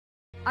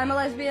I'm a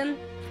lesbian.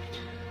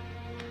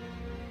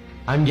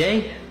 I'm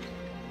gay.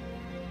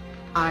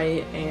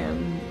 I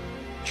am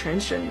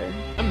transgender.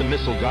 I'm the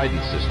missile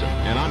guidance system,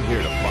 and I'm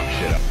here to fuck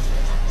shit up.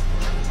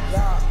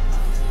 Yeah.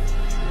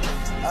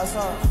 That's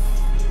all.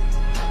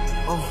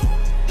 Oh.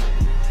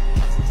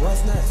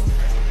 What's next?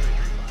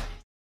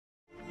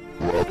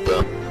 Well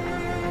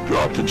then,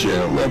 drop the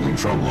J11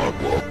 from Lock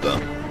Walter.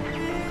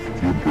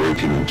 You're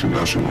breaking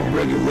international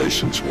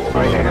regulations, Walter.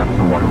 I am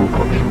the one who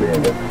puts you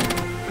in it.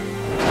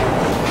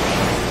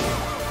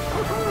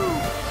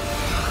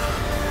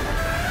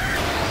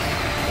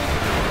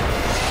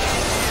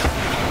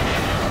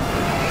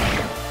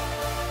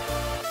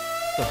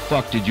 What the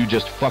fuck did you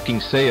just fucking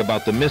say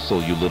about the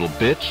missile, you little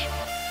bitch?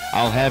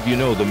 I'll have you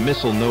know the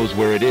missile knows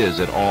where it is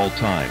at all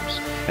times,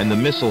 and the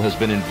missile has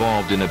been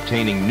involved in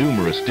obtaining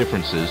numerous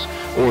differences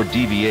or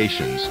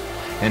deviations,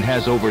 and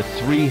has over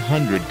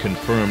 300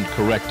 confirmed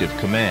corrective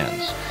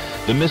commands.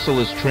 The missile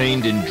is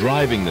trained in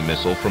driving the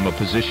missile from a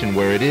position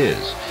where it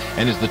is,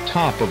 and is the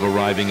top of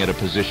arriving at a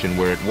position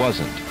where it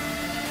wasn't.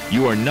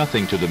 You are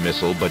nothing to the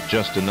missile but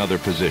just another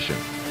position.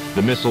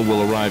 The missile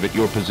will arrive at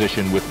your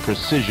position with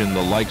precision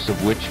the likes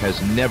of which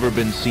has never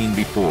been seen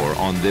before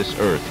on this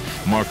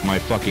earth. Mark my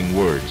fucking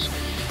words.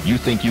 You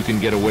think you can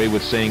get away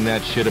with saying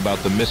that shit about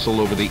the missile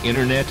over the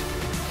internet?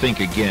 Think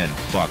again,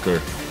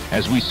 fucker.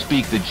 As we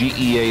speak, the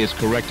GEA is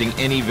correcting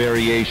any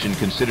variation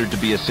considered to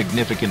be a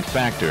significant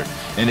factor,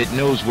 and it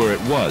knows where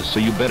it was, so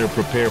you better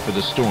prepare for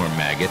the storm,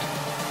 maggot.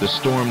 The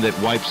storm that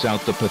wipes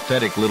out the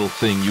pathetic little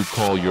thing you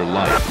call your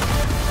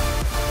life.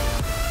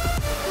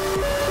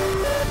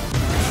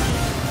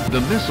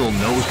 The missile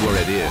knows where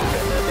it is,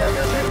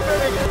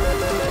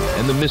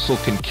 and the missile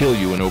can kill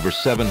you in over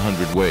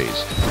 700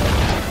 ways.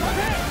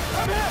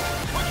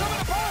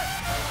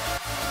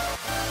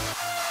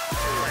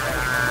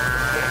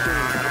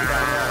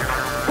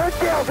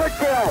 Good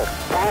kill!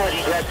 Quality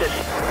justice.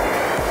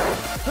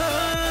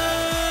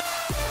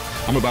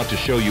 I'm about to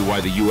show you why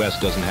the U.S.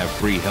 doesn't have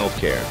free health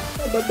care.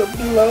 I'm about to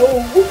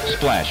blow.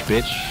 Splash,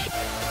 bitch.